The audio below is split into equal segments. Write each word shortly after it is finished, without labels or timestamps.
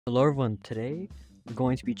Hello everyone, today we're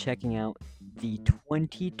going to be checking out the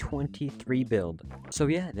 2023 build. So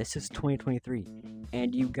yeah, this is 2023,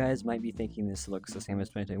 and you guys might be thinking this looks the same as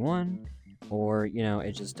 2021, or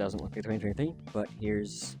it just doesn't look like 2023, but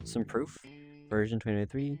here's some proof. Version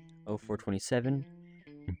 2023, 0427,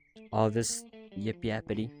 all this yip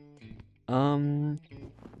yappity.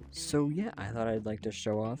 So yeah, I thought I'd like to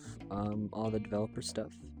show off, all the developer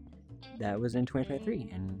stuff that was in 2023,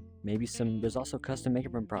 and maybe there's also custom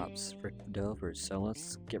MakerBoard props for developers, so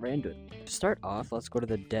let's get right into it. To start off, let's go to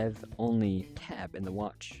the dev only tab in the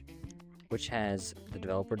watch, which has the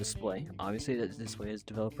developer display. Obviously the display is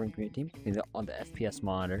developer and community team, on the FPS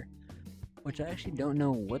monitor, which I actually don't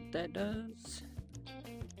know what that does.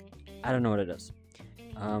 I don't know what it does.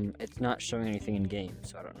 It's not showing anything in game,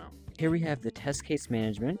 so I don't know. Here we have the test case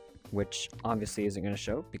management, which obviously isn't going to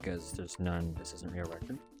show because there's none. This isn't real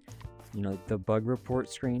RecRoom. The bug report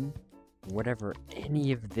screen, whatever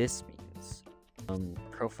any of this means.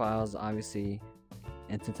 Profiles, obviously,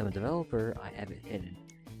 and since I'm a developer, I have it hidden.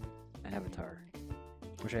 Avatar,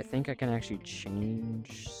 which I think I can actually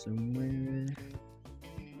change somewhere.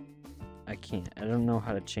 I can't. I don't know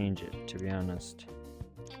how to change it, to be honest.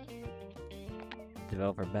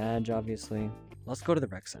 Developer badge, obviously. Let's go to the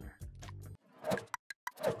rec center.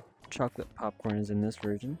 Chocolate popcorn is in this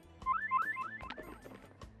version.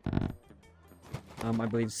 I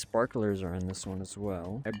believe sparklers are in this one as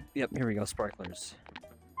well. Yep, here we go, sparklers.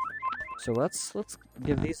 So let's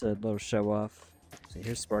give these a little show off. So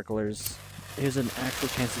here's sparklers. Here's an actual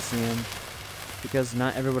chance to see them, because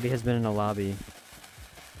not everybody has been in a lobby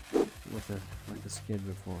with a skid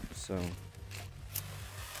before. So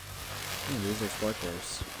these are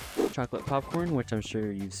sparklers. Chocolate popcorn, which I'm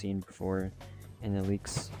sure you've seen before in the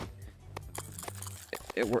leaks.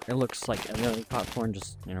 It looks like another popcorn,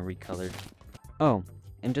 just recolored. Oh,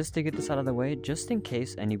 and just to get this out of the way, just in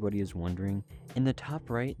case anybody is wondering, in the top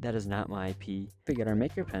right, that is not my IP. We get our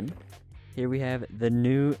maker pen. Here we have the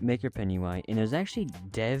new maker pen UI, and there's actually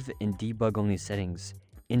dev and debug only settings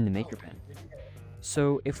in the maker pen.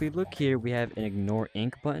 So if we look here, we have an ignore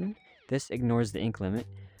ink button. This ignores the ink limit.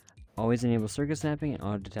 Always enable circuit snapping and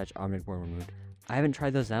auto detach object board removed. I haven't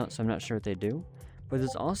tried those out, so I'm not sure what they do. But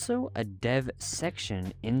there's also a dev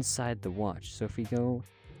section inside the watch. So if we go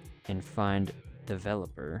and find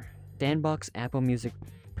developer, sandbox Apple Music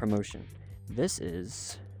promotion. This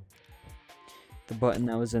is the button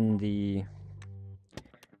that was in the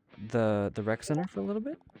rec center for a little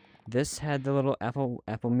bit. This had the little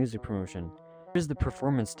Apple Music promotion. Here's the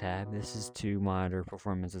performance tab. This is to monitor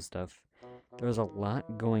performance and stuff. There's a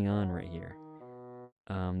lot going on right here.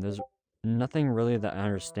 There's nothing really that I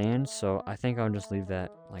understand, so I think I'll just leave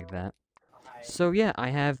that like that. So yeah, I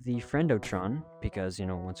have the Friendotron, because,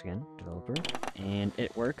 once again, developer, and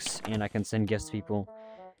it works, and I can send guests to people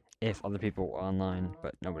if other people are online,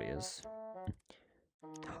 but nobody is.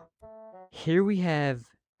 Here we have,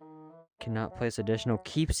 cannot place additional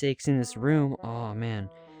keepsakes in this room. Oh man.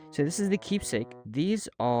 So this is the keepsake. These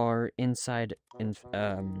are inside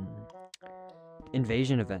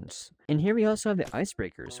invasion events. And here we also have the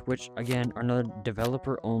icebreakers, which again are another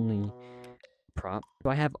developer only prop. So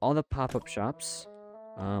I have all the pop-up shops.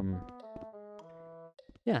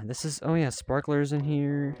 Yeah, this is, oh yeah, sparklers in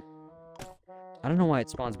here. I don't know why it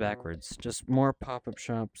spawns backwards. Just more pop-up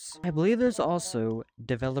shops. I believe there's also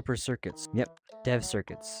developer circuits. Yep, dev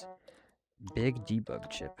circuits. Big debug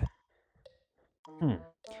chip.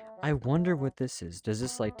 I wonder what this is. Does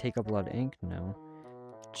this take up a lot of ink? No.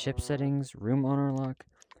 Chip settings, room owner lock.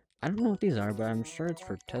 I don't know what these are, but I'm sure it's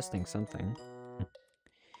for testing something.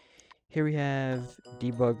 Here we have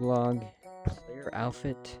debug log, player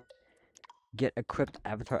outfit, get equipped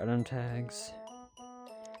avatar item tags,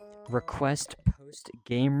 request post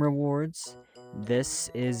game rewards.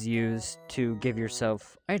 This is used to give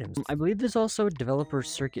yourself items. I believe there's also developer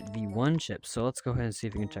circuit v1 chips, so let's go ahead and see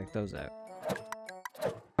if we can check those out.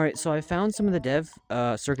 Alright, so I found some of the dev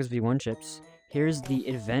circuits v1 chips. Here's the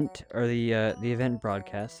event, or the event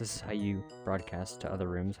broadcast. This is how you broadcast to other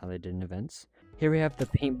rooms, how they did in events. Here we have the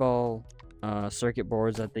paintball circuit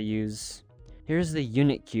boards that they use. Here's the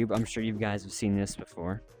unit cube. I'm sure you guys have seen this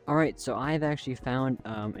before. Alright, so I've actually found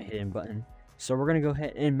a hidden button. So we're going to go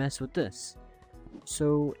ahead and mess with this.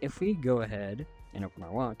 So if we go ahead and open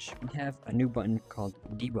our watch, we have a new button called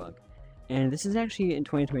debug. And this is actually in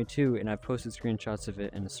 2022, and I've posted screenshots of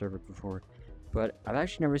it in the server before. But I've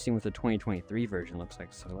actually never seen what the 2023 version looks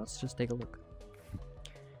like, so let's just take a look.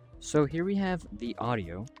 So here we have the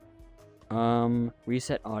audio.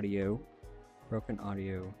 Reset audio, broken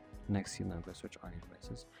audio, next scene logo, switch audio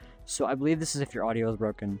devices. So I believe this is if your audio is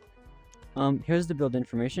broken. Here's the build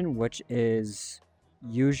information, which is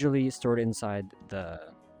usually stored inside the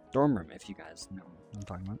dorm room, if you guys know what I'm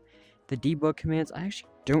talking about. The debug commands, I actually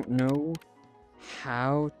don't know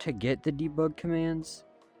how to get the debug commands.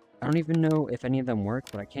 I don't even know if any of them work,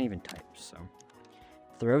 but I can't even type, so.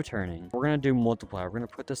 Throw turning. We're gonna do multiply. We're gonna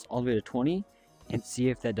put this all the way to 20 and see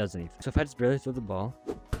if that does anything. So if I just barely throw the ball,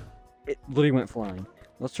 it literally went flying.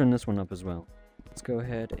 Let's turn this one up as well. Let's go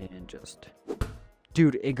ahead and just...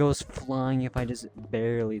 Dude, it goes flying if I just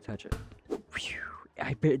barely touch it.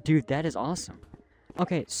 Whew. Dude, that is awesome.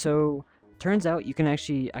 Okay, so turns out I can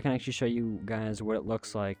actually show you guys what it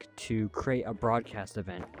looks like to create a broadcast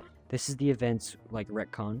event. This is the events like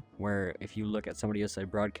RecCon, where if you look at somebody else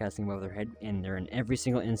broadcasting above their head and they're in every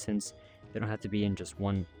single instance, they don't have to be in just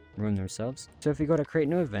one room themselves. So if we go to create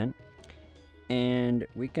new event, and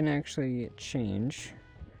we can actually change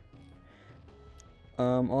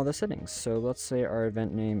all the settings. So let's say our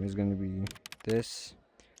event name is going to be this.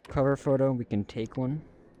 Cover photo, we can take one.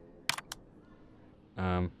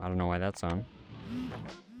 I don't know why that's on.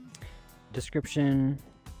 Description,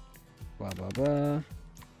 blah blah blah.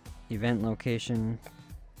 Event location.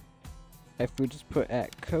 If we just put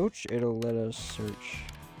 @coach, it'll let us search.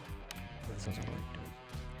 That sounds like what it does.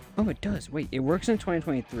 Oh, it does. Wait, it works in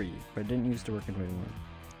 2023, but it didn't used to work in 2021.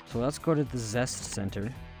 So let's go to the Zest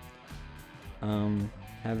Center.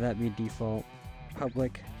 Have that be default.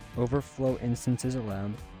 Public. Overflow instances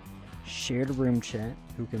allowed. Shared room chat.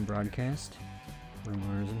 Who can broadcast? Room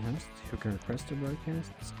owners and hosts. Who can request to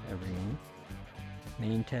broadcast? It's everyone.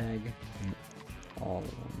 Main tag. All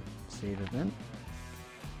of them. Save event.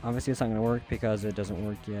 Obviously it's not going to work because it doesn't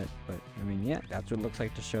work yet, but I mean, yeah, that's what it looks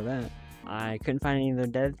like to show that. I couldn't find any of the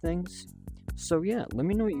dev things, so yeah, let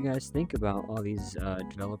me know what you guys think about all these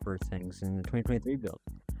developer things in the 2023 build.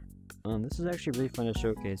 This is actually really fun to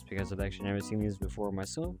showcase because I've actually never seen these before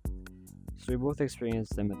myself, so we both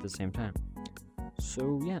experienced them at the same time.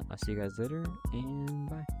 So yeah, I'll see you guys later, and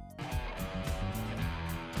bye.